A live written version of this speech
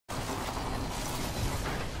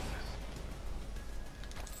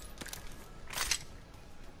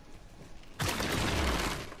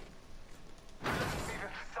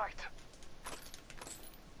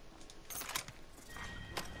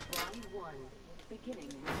Beginning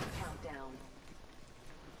ring countdown.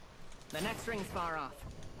 The next ring's far off.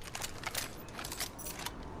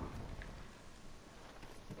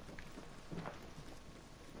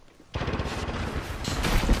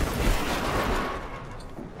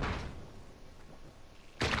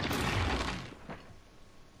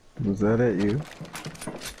 Was that at you?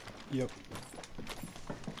 Yep.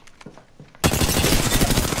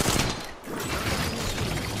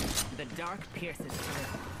 The dark pierces through.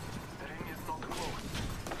 The ring is not close.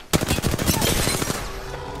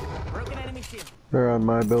 Broken enemy shield. They're on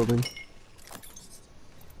my building.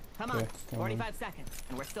 Come on, Okay, come on. 45 seconds,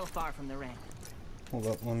 and we're still far from the ring. Hold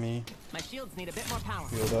up, let me My shields need a bit more power.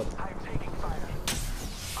 heal up. I'm taking fire.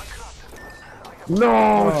 I cracked.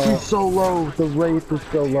 No, she's so low. The Wraith is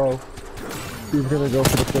so low. He's gonna go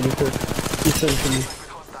for the finisher. He's finishing me.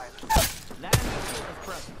 That enemy shield is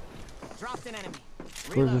broken. Dropped an enemy.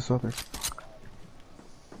 Where's Reload. this other?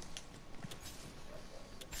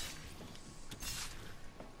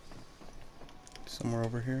 Somewhere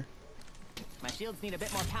over here. My shields need a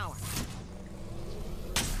bit more power.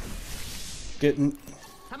 Getting.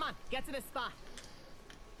 Come on, get to this spot.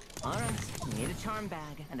 All right, you need a charm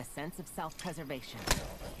bag and a sense of self-preservation.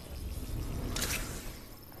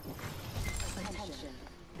 Attention.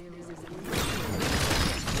 There is a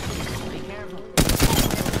Be careful.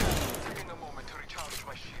 Taking a moment to recharge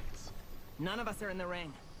my shields. None of us are in the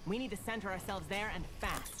ring. We need to center ourselves there and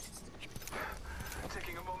fast.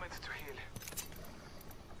 Taking a moment to heal.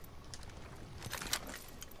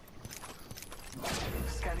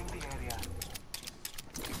 Scanning the area.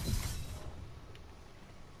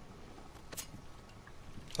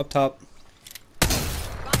 Up top.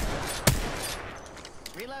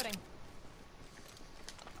 Reloading.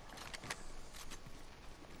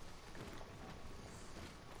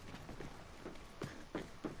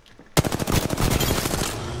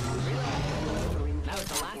 That was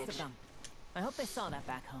the last of them. I hope they saw that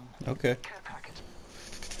back home. Okay. Care package.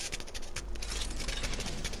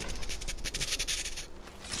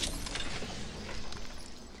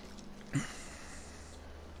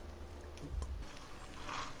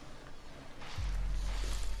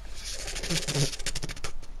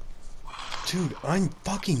 Dude, I'm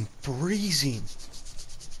fucking freezing.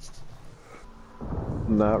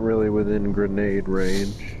 Not really within grenade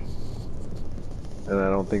range. And I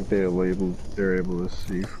don't think they're able to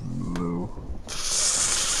see from below.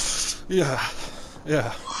 Yeah.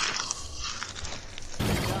 Yeah.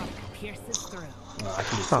 The dark pierces through. I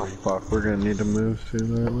can do Oh three. fuck, we're gonna need to move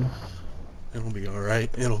soon, aren't we? It'll be alright.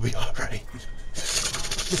 It'll be alright.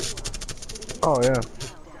 Oh yeah.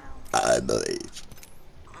 I believe.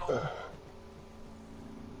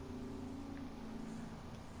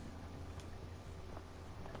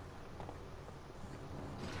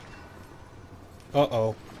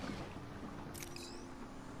 Uh-oh.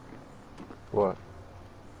 What?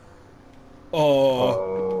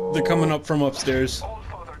 Oh, they're coming up from upstairs. All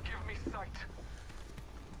Father, give me sight.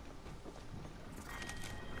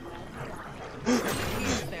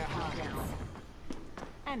 Here's their hot down.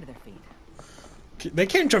 And their feet. They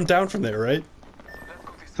can't jump down from there, right? Let's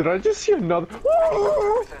go this Did I just see another?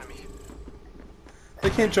 enemy. They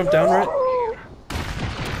can't jump down, right? Here.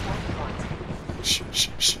 Shh, shh,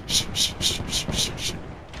 shh, shh, shh, shh, shh, shh, shh.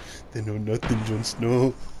 They know nothing, Jon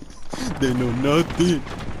Snow. They know nothing.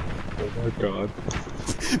 Oh my god.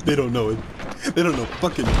 They don't know it. They don't know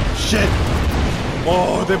fucking shit.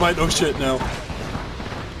 Oh, they might know shit now.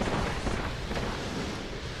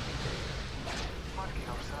 Marking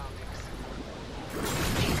our surroundings.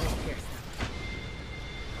 Pierce them.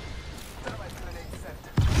 Thermite grenade set.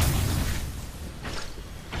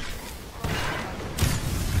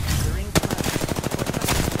 The ring's closed.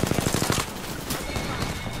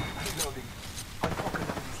 Reloading. I've broken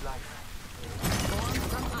enemy's life. Storm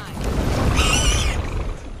from high.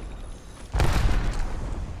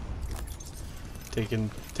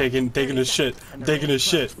 Taking his shit. Taking his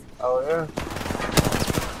shit. Oh yeah.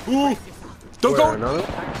 Ooh. Don't Where, go. another?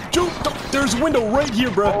 Dude, there's a window right here,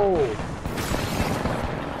 bro. Oh.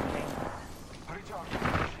 Recharging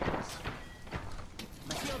my shields.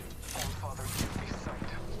 My shields. All Father, give me sight.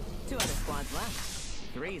 2 other squads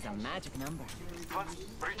left. 3 is a magic number.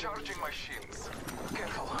 Recharging my shields.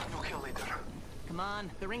 Careful, no kill later. Come on,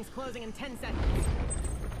 the ring's closing in 10 seconds.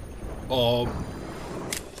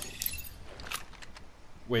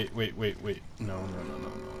 Wait. No.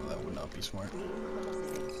 That would not be smart.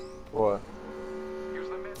 What? Use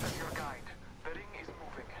the map as your guide. The ring is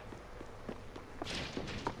moving.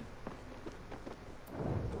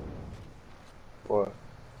 What?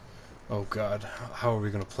 Oh god, how are we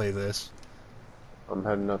gonna play this? I'm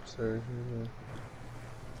heading upstairs.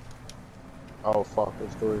 Oh fuck,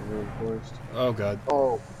 this door is reinforced. Oh god.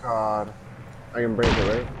 Oh god. I can break it,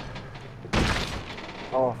 right?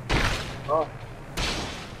 Oh. Oh.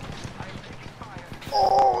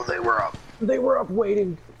 Oh, they were up. They were up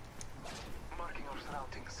waiting. Marking our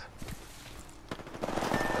surroundings.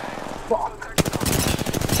 Fuck.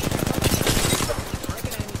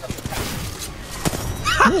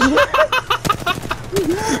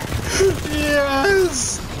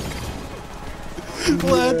 Yes!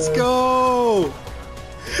 Let's go!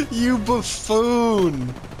 You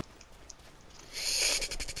buffoon!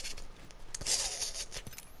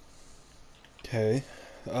 Okay.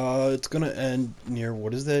 It's gonna end near,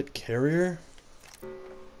 what is that, carrier?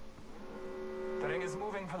 The ring is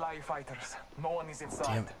moving for live fighters. No one is inside.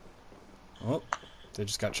 Damn it. Oh, they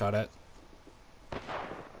just got shot at.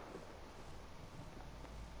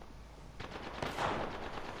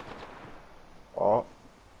 Oh.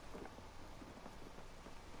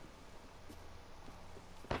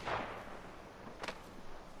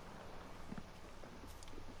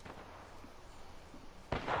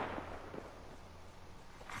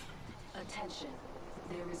 Attention.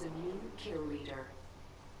 There is a new kill leader.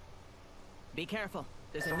 Be careful.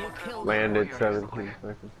 There's a new kill. Landed 17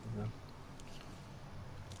 seconds ago.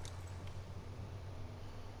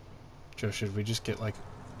 Joe, should we just get like...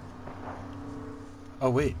 Oh,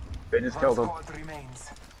 wait. They just killed him. Squad remains.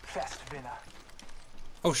 Fast winner.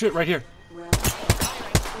 Oh shit, right here. Round countdown.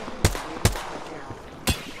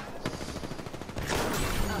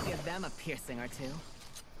 I'll give them a piercing or two.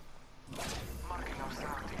 Marking our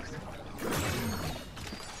surroundings.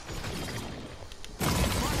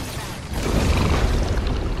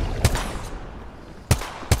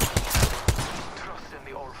 Trust in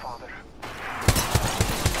the All Father.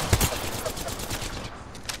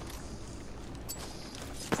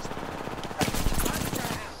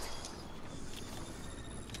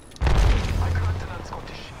 I cracked an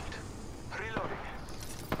unscottish shield. Reloading.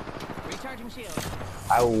 Recharging shield.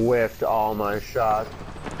 I whiffed all my shots.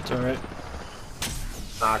 It's alright.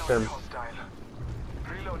 Knocked him. Hostile.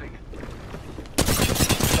 Reloading.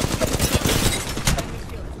 Enemy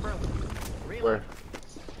shield is broken. Reload. Where?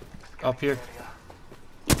 Up here.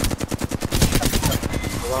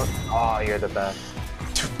 Oh, you're the best.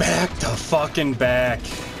 To back to fucking back.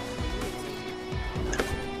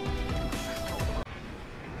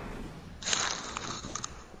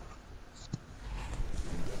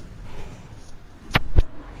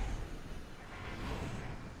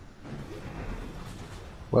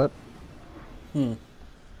 What? Hmm.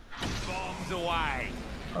 Bombs away.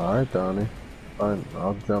 Alright, Donnie. Fine,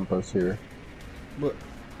 I'll jump us here. What?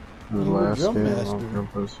 The You were last jump game, master. I'll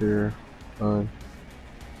jump us here. Fine.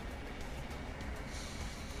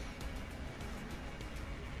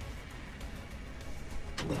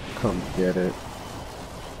 Come get it.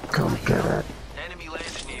 Come get it. Enemy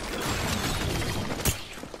land near.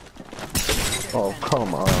 Oh,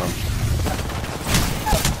 come on.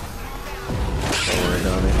 Don't worry,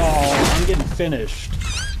 Donnie. Oh, I'm getting finished.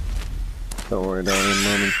 Don't worry, Donnie.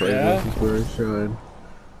 Moments later, Yeah? this is where I shine.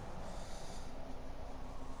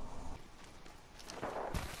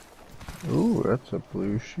 Ooh, that's a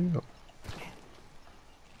blue shield.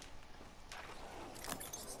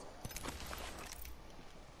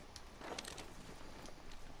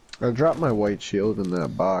 I dropped my white shield in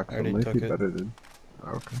that box. I It already might took be it. better than.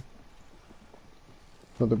 Okay.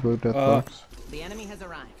 Another blue death Uh. box. The enemy has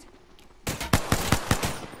arrived.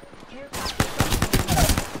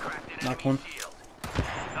 Knock one.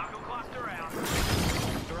 Knuckle cluster out.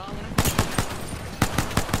 Strong enough.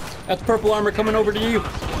 That's purple armor coming over to you.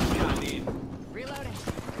 Reloading.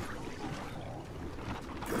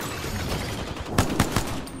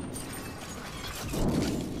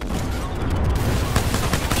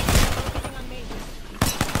 Focusing on me.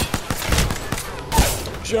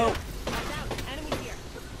 Jump. Watch out. Enemy here.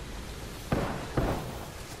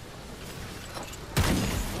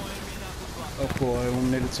 Oh cool, I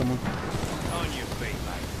eliminated someone. On your feet,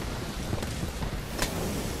 mate.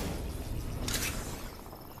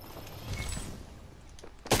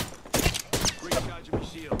 Recharging my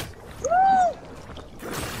shield.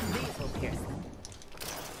 These will pierce them.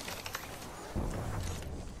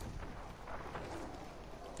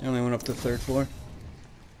 I only went up to the 3rd floor.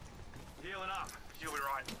 Healing up. You'll be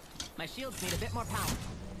right. My shields need a bit more power.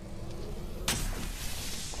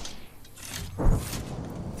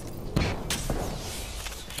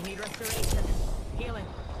 Need restoration. Healing.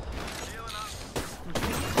 Healing up.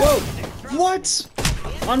 Whoa! What?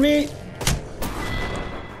 On me!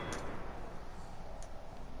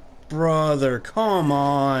 Brother, come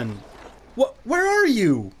on. What? Where are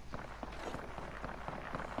you?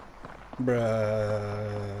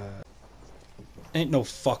 Bruh. Ain't no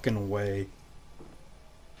fucking way.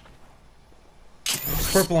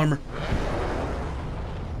 Purple armor.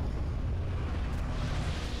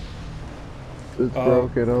 It's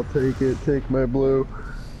broken, I'll take it. Take my blue.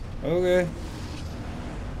 Okay.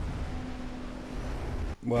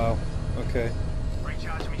 Wow. Okay.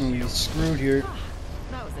 Recharging my I'm shield. screwed here.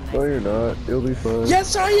 That was a nice No, you're not. You'll be fine.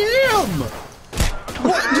 Yes, I am!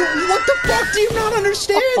 What the fuck do you not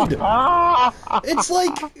understand? It's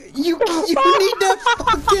like, you need to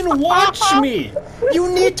fucking watch me! You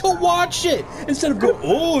need to watch it! Instead of go,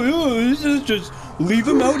 oh yeah, this is just leave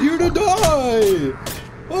him out here to die!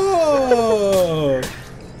 Oh!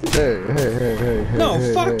 Hey. No,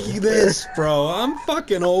 hey, fuck hey. this, bro. I'm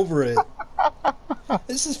fucking over it.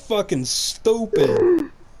 This is fucking stupid.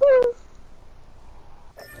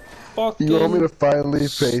 Fucking You want me to finally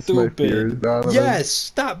face my fears, Donovan? Yes,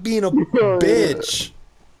 stop being a bitch.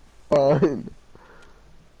 Fine.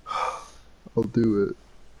 I'll do it.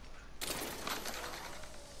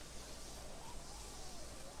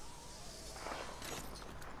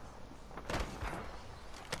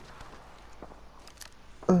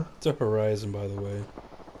 It's a horizon, by the way.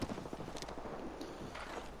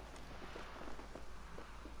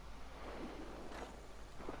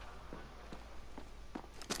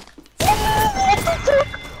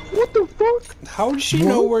 What the fuck? How did she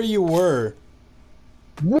know where you were?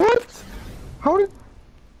 What? How did...